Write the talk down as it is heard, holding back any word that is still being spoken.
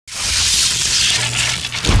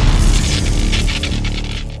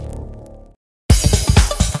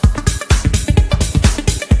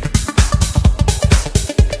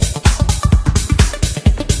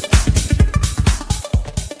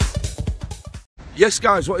Yes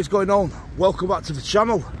guys, what is going on? Welcome back to the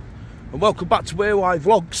channel and welcome back to AY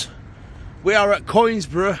Vlogs. We are at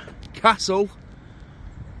Conisbrough Castle,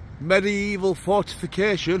 medieval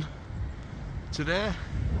fortification today.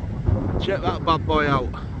 Check that bad boy out.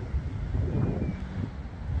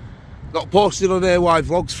 Not posted on AY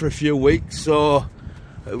Vlogs for a few weeks, so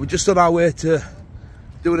we're just on our way to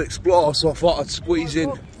do an explore, so I thought I'd squeeze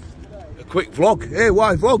in a quick vlog.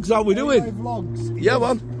 AY Vlogs, how we doing? AY Vlogs. Yeah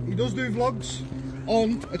man. He does do vlogs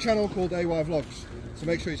on a channel called AY Vlogs, so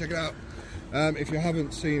make sure you check it out. If you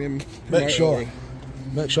haven't seen him, Make sure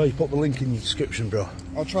you put the link in your description, bro.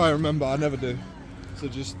 I'll try and remember, I never do. So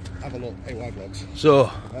just have a look, AY Vlogs.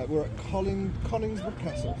 So we're at Conisbrough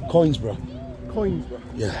Castle. Conisbrough. Conisbrough.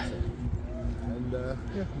 Yeah. And yeah,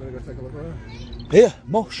 I'm gonna go take a look around. Here,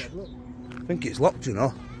 mush. I think it's locked, you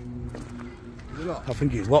know. Is it locked? I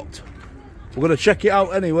think it's locked. We're gonna check it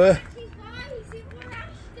out anyway.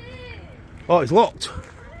 Oh, it's locked.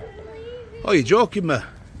 Oh, you're joking me.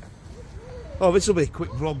 Oh, this will be a quick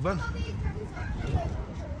vlog then.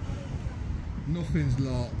 Nothing's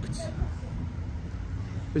locked.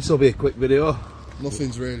 This will be a quick video.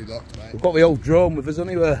 Nothing's really locked, mate. We've got the old drone with us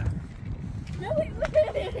anyway. No, it won't.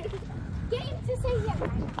 Get him to say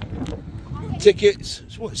yeah. Tickets.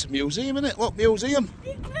 It's a museum, isn't it? Look, museum.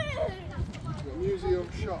 Museum,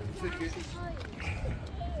 shop, tickets,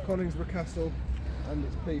 Conisbrough Castle and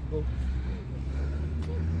its people.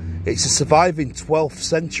 It's a surviving 12th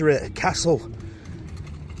century castle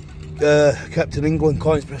kept in England,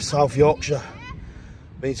 Conisbrough, South Yorkshire.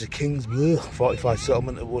 Means a king's fortified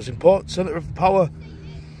settlement. It was important centre of power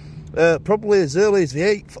probably as early as the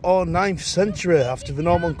 8th or 9th century. After the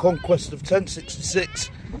Norman conquest of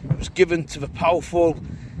 1066, it was given to the powerful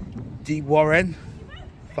de Warenne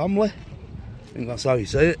family. I think that's how you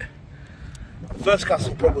say it. The first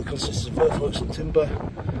castle probably consists of earthworks and timber.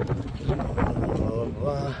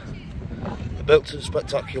 Built to the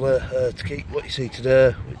spectacular to keep what you see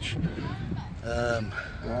today, which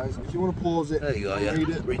Guys, if you want to pause it, there you go, yeah.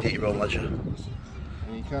 Read it at your own leisure. And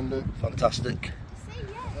you can do. Fantastic.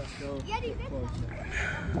 Let's go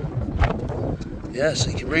closer. Yeah,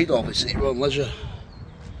 so you can read all this at your own leisure.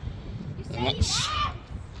 And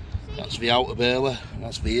that's the outer bailey, and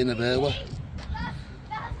that's the inner bailey.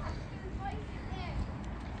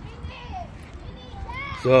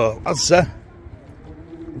 So, as I say,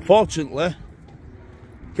 unfortunately,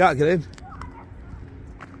 can't get in.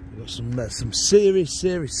 We've got some serious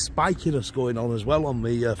spikiness going on as well on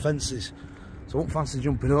the fences, so I won't fancy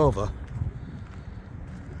jumping over.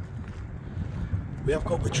 We have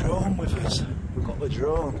got the drone with us. We've got the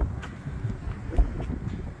drone.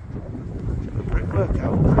 Get the brickwork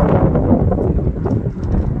out.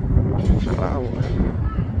 Wow.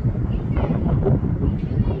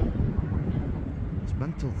 It's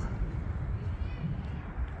mental.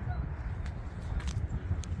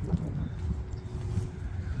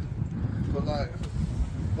 But like,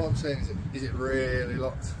 what I'm saying is it really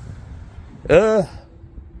locked? Well,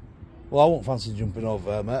 I won't fancy jumping over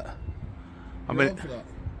there, mate. I mean,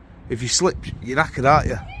 if you slip, you're knackered, aren't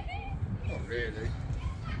you? Not really.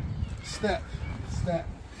 Step,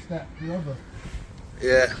 you're over.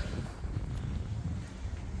 Yeah.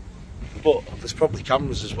 But there's probably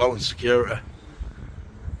cameras as well and security.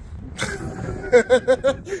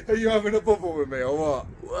 Are you having a bubble with me or what?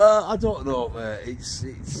 Well, I don't know, mate. It's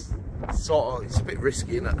sort of, it's a bit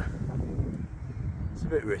risky, isn't it? It's a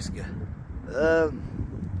bit risky. If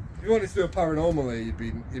you wanted to do a paranormal, you'd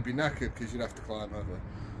be knackered because you'd have to climb over.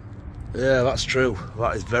 Yeah, that's true.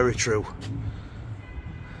 That is very true.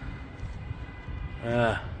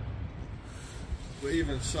 Yeah. But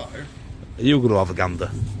even so, Are you going to have a gander?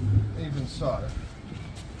 even so.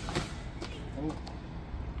 Oh,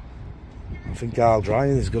 I think Carl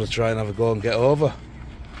Dryan is going to try and have a go and get over.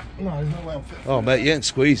 no, there's no way I'm fit. Oh, mate, you ain't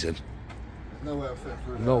squeezing. No way I'm fit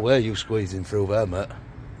through. No way you squeezing through there, mate.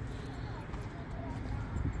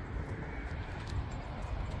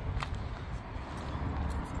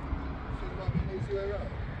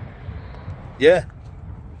 Yeah.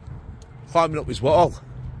 Climbing up his wall.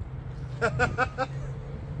 It's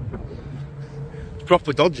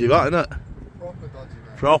proper dodgy, that, isn't it? Proper dodgy,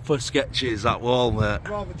 mate. Proper sketchy is that wall, mate. I'd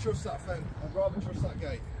rather trust that fence. I'd rather trust that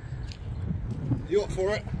gate. You up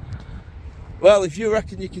for it? Well, if you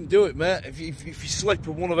reckon you can do it, mate, if you slip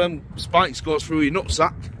and one of them spikes goes through your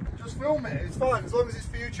nutsack. Just film it, it's fine, as long as it's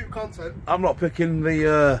for YouTube content. I'm not picking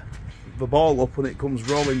the ball up when it comes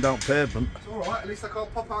rolling down pavement. It's alright, at least I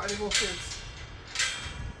can't pop out any more kids.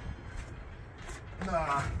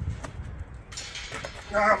 Nah,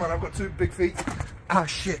 man, I've got two big feet. Ah,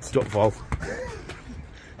 shit. Don't fall.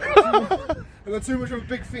 I've got too much of a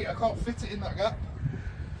big feet, I can't fit it in that gap.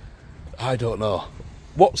 I don't know.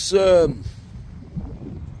 What's I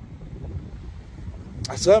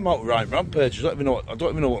say I'm out riding Rampage. I don't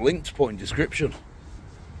even know what link to put in description.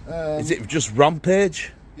 Is it just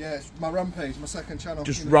Rampage? Yeah, it's my Rampage, my second channel.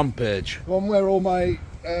 Just Rampage. The one where all my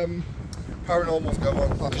paranormals go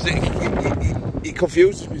on. It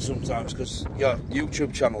confuses me sometimes because your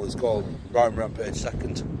YouTube channel is called Ryan Rampage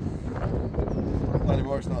Second. Not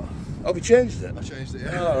anymore, it's not. Have you changed it? I changed it,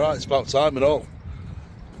 yeah. Oh, right, it's about time and all.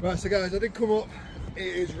 Right, so guys, I did come up. It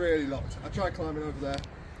is really locked. I tried climbing over there.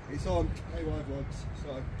 It's on AY Vlogs,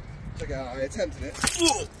 so check it out. I attempted it.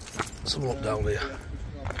 Let's have a look down here.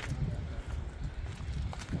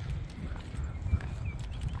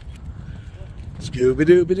 Scooby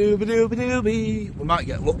Dooby Dooby Dooby Dooby. We might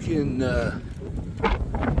get lucky and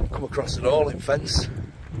come across an awning fence.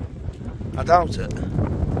 I doubt it.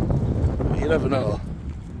 But you never know.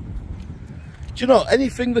 Do you know,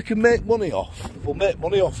 anything they can make money off, will make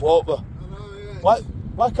money off, won't they? I know, yeah.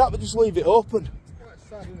 Why can't they just leave it open? It's quite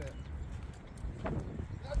sad, isn't it?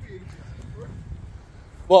 That'd be interesting.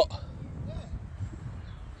 What? Yeah.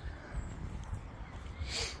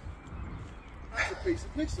 That's a piece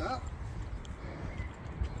of piss, that.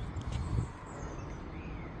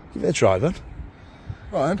 Give it a try then.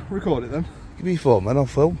 Ryan, record it then. Give me your phone, man, I'll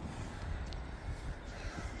film.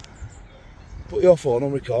 Put your phone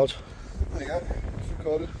on record. There you go, it's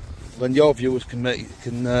recorded. Then your viewers can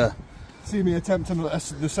See me attempting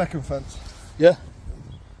the second fence. yeah.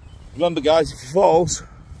 Remember guys, if he falls,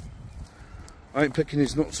 I ain't picking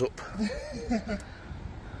his nuts up.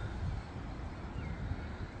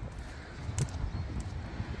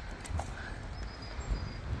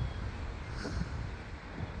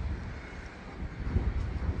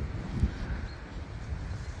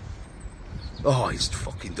 Oh, he's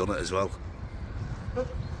fucking done it as well.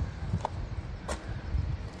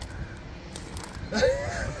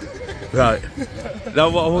 Right. Now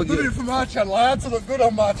what I want I did it for my channel. I had to look good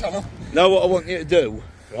on my channel. Now what I want you to do,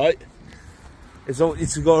 right, is I want you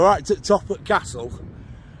to go right to the top at Castle,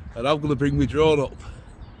 and I'm going to bring my drone up.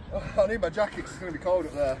 Oh, I need my jacket, it's going to be cold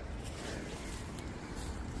up there.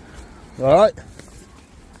 Alright?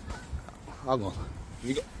 Hang on.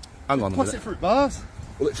 Hang on a Plastic minute. fruit bars.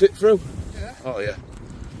 Will it fit through? Yeah. Oh yeah.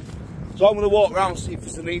 So I'm going to walk around, see if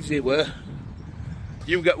it's an easier way.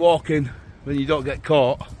 You get walking when you don't get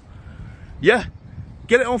caught. Yeah,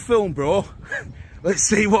 get it on film, bro. Let's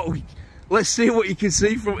see what you can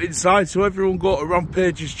see from inside, so everyone go to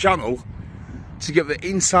Rampage's channel to get the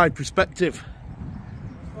inside perspective.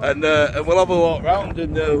 And we'll have a walk around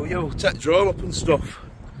and you know, take the drone up and stuff.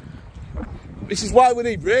 This is why we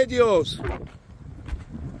need radios.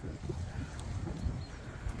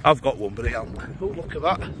 I've got one, but it hasn't. Oh, look at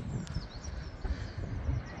that.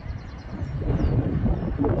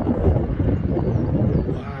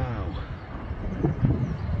 Wow.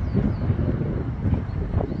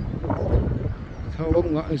 Look how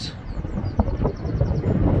long that is.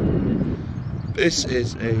 This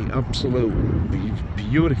is an absolute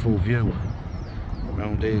beautiful view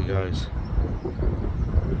around here, guys.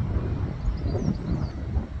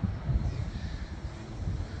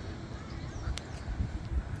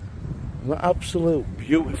 An absolute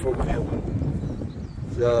beautiful view.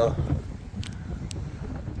 So,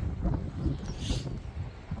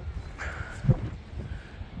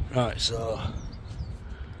 right, so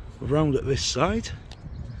we're round at this side.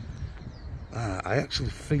 I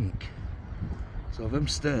actually think so. Them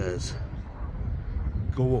stairs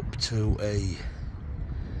go up to a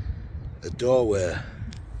doorway.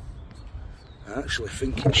 I actually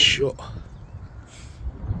think it's shut.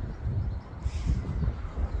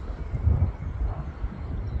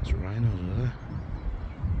 There's a rhino over there.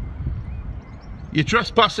 You're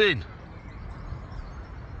trespassing.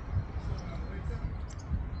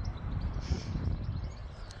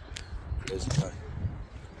 Crazy guy.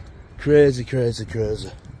 Crazy, crazy,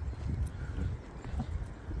 crazy.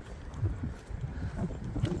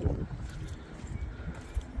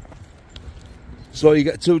 So you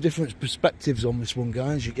get two different perspectives on this one,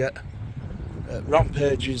 guys. You get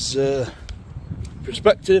Rampage's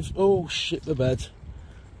perspective. Oh shit, the bed.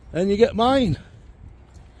 And you get mine.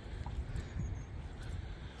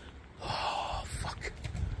 Oh fuck.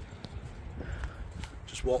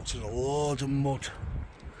 Just walked in a load of mud.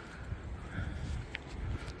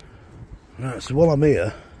 Right, so while I'm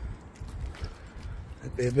here,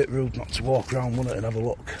 it'd be a bit rude not to walk around, wouldn't it, and have a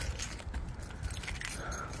look.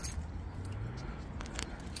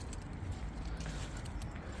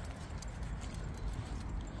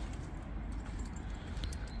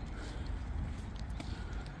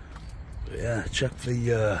 But yeah, check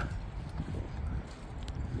the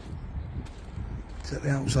Take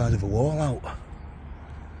the outside of a wall out.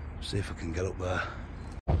 See if I can get up there.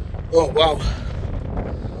 Oh wow.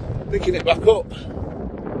 Picking it back up.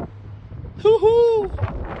 Woohoo!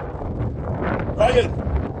 Ryan!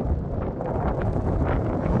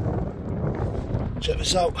 Check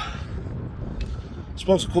this out. I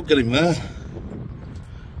suppose I could get him there.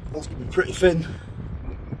 It'll have to be pretty thin.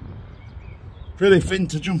 Pretty thin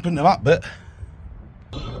to jump into that bit.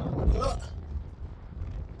 Look at that.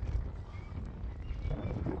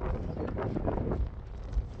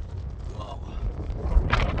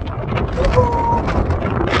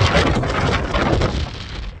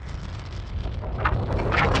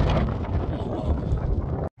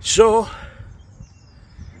 So,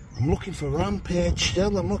 I'm looking for Rampage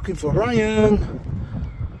still, I'm looking for Ryan,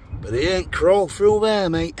 but he ain't crawled through there,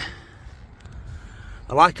 mate.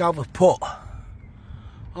 I like how they've put,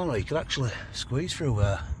 oh no, you could actually squeeze through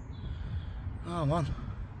there. Oh man,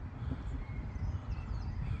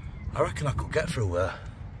 I reckon I could get through there.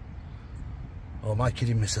 Or am I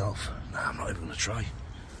kidding myself? Nah, I'm not even going to try.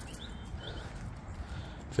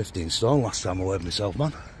 15 stone last time I weighed myself,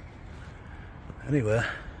 man. Anyway,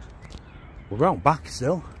 we're round back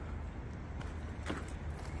still.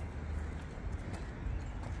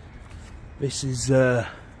 This is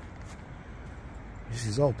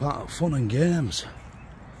all part of fun and games.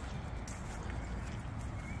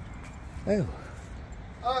 Oh.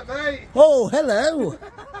 Alright, mate. Oh, hello.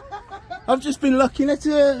 I've just been looking at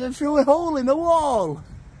through a hole in the wall.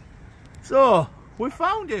 So, we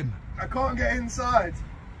found him. I can't get inside.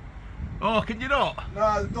 Oh, can you not?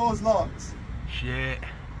 No, the door's locked. Shit.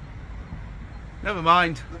 Never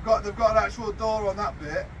mind. They've got an actual door on that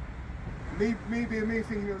bit. Me being me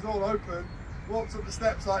thinking it was all open. Walked up the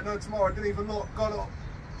steps like no tomorrow. Didn't even look. Got up.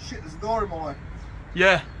 Shit, there's a door in my way.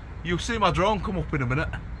 Yeah, you'll see my drone come up in a minute.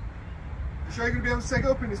 You sure you're gonna be able to take it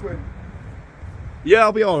up in this wind? Yeah,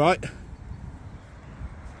 I'll be all right.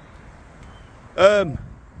 What are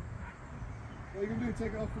you gonna do?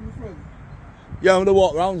 Take it off from the front? Yeah, I'm gonna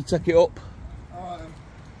walk round and take it up. Alright then.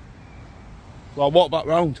 So I'll walk back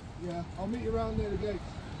round. Yeah, I'll meet you around near the gate.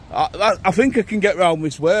 I think I can get round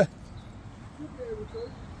this way. Should be able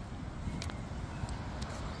to.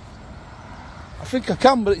 I think I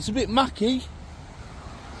can, but it's a bit mucky.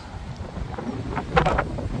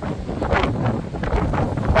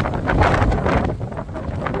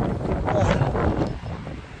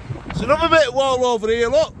 There's another bit of wall over here,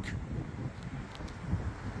 look.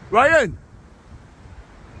 Ryan!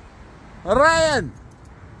 Ryan!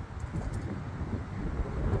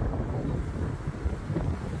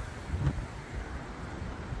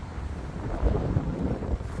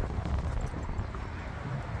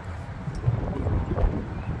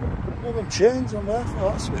 Well, them chains on there. Oh,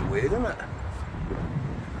 that's a bit weird, isn't it?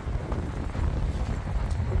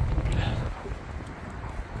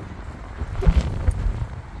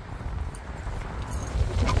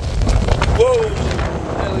 Whoa!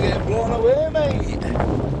 Nearly getting blown away, mate.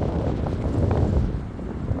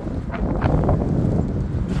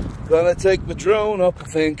 Gonna take the drone up, I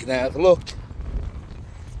think, now have a look.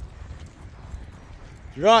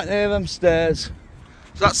 It's right near them stairs.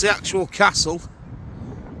 So that's the actual castle.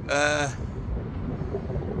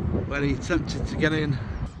 Where he attempted to get in,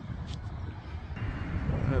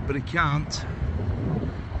 but he can't.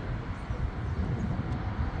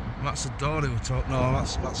 That's the door he was talking. No,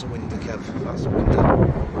 that's a window, Kev. That's a window.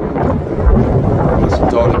 That's the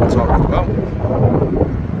door he was talking about.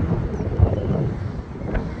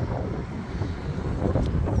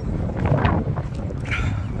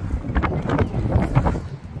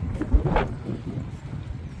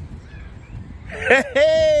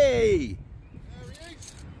 Hey!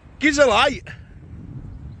 Gives a light.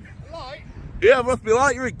 A light? Yeah, I've left my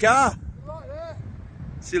light, you're in car. Right there.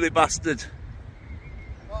 Silly bastard.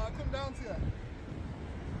 Right, I'll come down to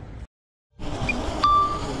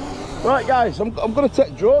you. Right guys, I'm going to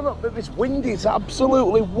take drone up, but this wind is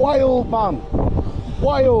absolutely wild, man.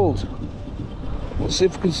 Wild. Let's see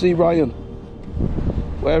if we can see Ryan.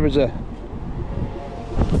 Where is he?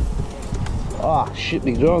 Ah, shit,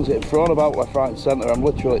 my drone's getting thrown about left, right and centre. I'm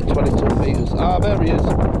literally at 22 metres. Ah, there he is.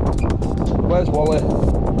 Where's Wally?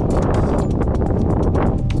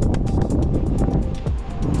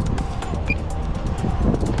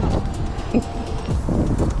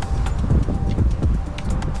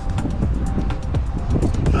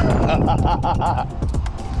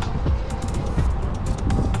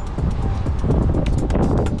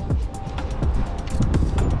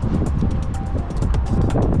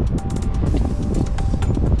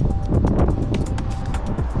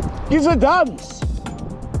 Give us a dance!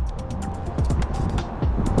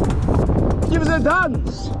 Give us a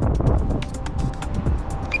dance!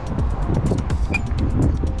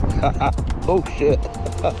 Oh shit.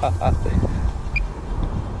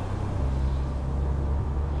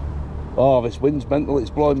 Oh, this wind's mental,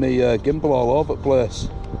 it's blowing me gimbal all over the place.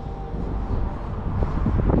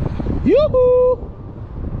 Yoo-hoo!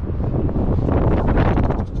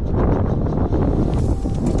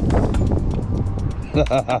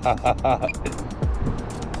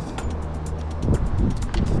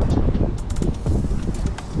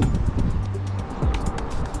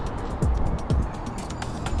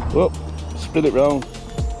 Oh, spin it round.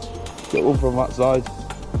 Get one from that side.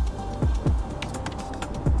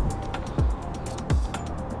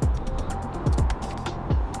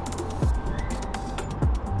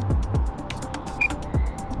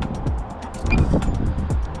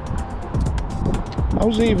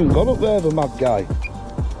 How's he even got up there, the mad guy?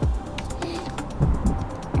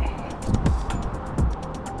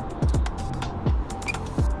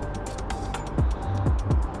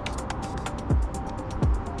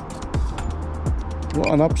 What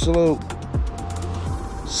an absolute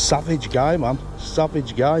savage guy, man.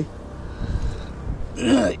 Savage guy.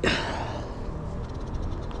 Right.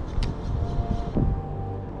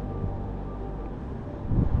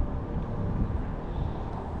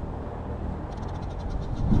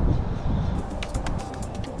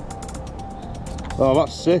 Oh,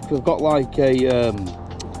 that's sick. I've got like a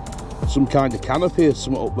some kind of canopy or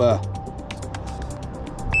something up there.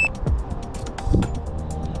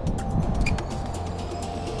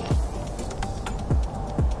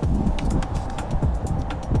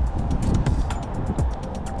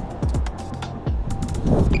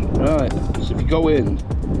 Right, so if you go in, you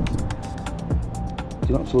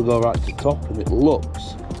can actually go right to the top, and it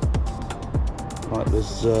looks like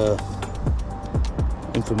there's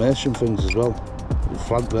information things as well. The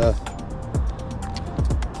flag there.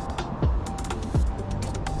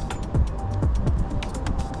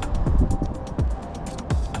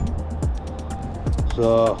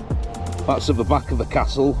 So that's at the back of the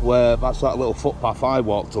castle, where that's that little footpath I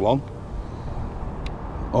walked along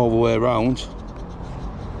all the way around.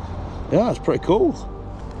 Yeah, it's pretty cool.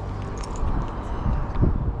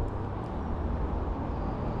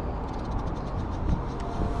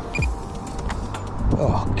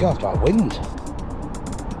 Oh god, that wind.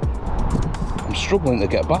 I'm struggling to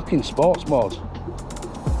get back in sports mode.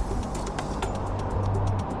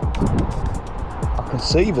 I can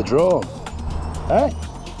see the drone. Hey?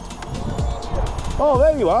 Oh,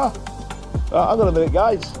 there you are. Right, hang on a minute,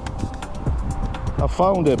 guys. I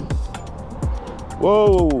found him.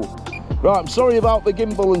 Whoa. Right, I'm sorry about the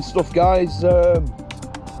gimbal and stuff, guys.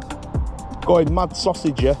 Going mad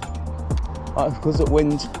sausage, yeah. That's because of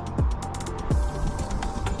wind.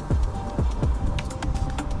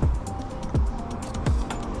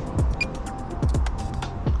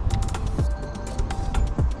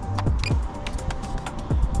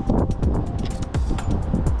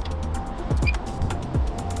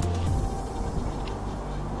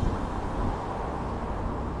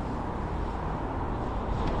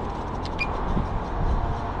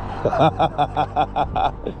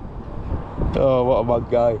 Oh, what a mad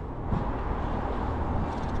guy.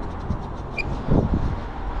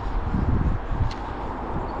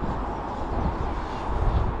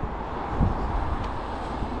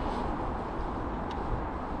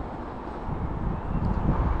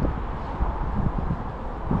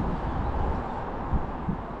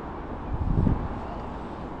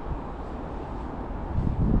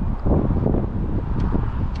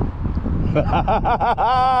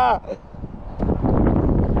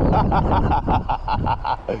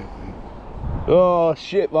 Oh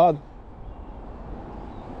shit, man.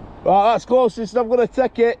 Right, that's closest. I'm gonna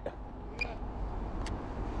take it.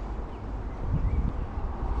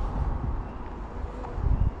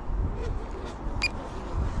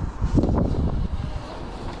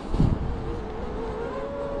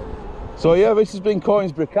 So yeah, this has been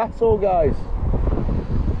Conisbrough Castle, guys.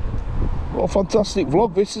 What a fantastic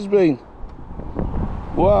vlog this has been.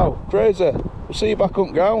 Wow, crazy. We'll see you back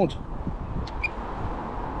on ground.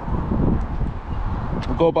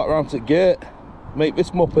 We'll go back round to the gate, make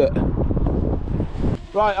this muppet.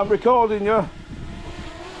 Right, I'm recording you. I'm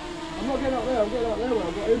not getting out there, I'm getting out there where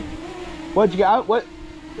I got in. Where'd you get out? Where?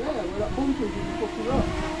 There, where that bump is in the fucking rock.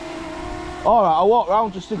 Alright, I'll walk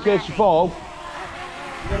round just in case you fall.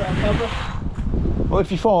 Get it on camera? Well,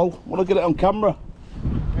 if you fall, want to get it on camera?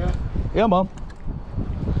 Yeah. Yeah, man.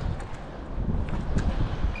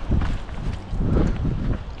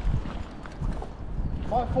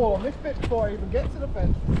 Might fall on this bit before I even get to the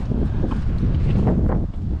fence.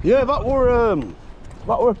 Yeah, that were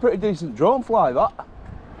a pretty decent drone fly, that.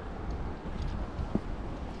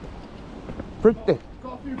 Pretty.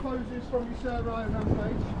 Got a a few poses from your Sir Ryan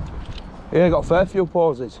rampage. Yeah, got a fair few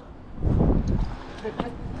poses.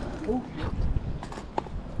 Oh,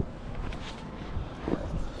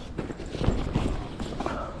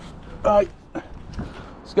 Right,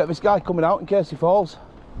 let's get this guy coming out in case he falls.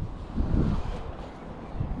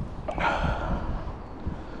 Power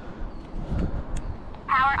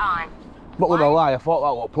on. Not gonna lie, I thought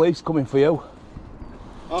that was police coming for you.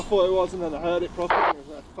 I thought it was, and then I heard it properly. It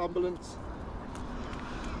was an ambulance.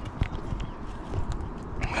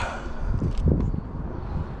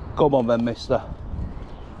 Come on then, mister.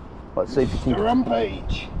 Let's see if you can.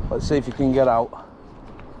 Rampage. Let's see if you can get out.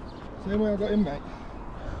 Same way I got in, mate.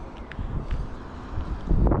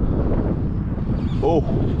 Oh,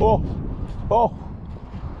 oh, oh,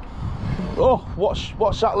 oh!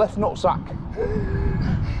 What's that left nutsack?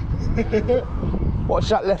 What's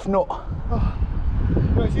that left nut?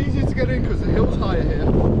 Well, it's easier to get in because the hill's higher here.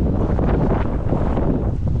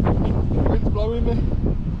 Wind's blowing me.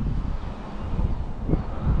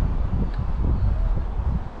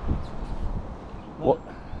 What?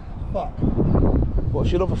 Fuck.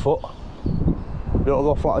 What's your other foot? You don't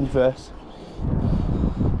go flat on your face.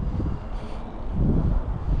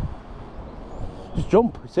 Just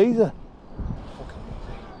jump, it's easy.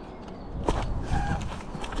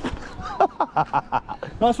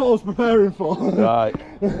 That's what I was preparing for. Right,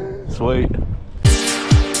 sweet.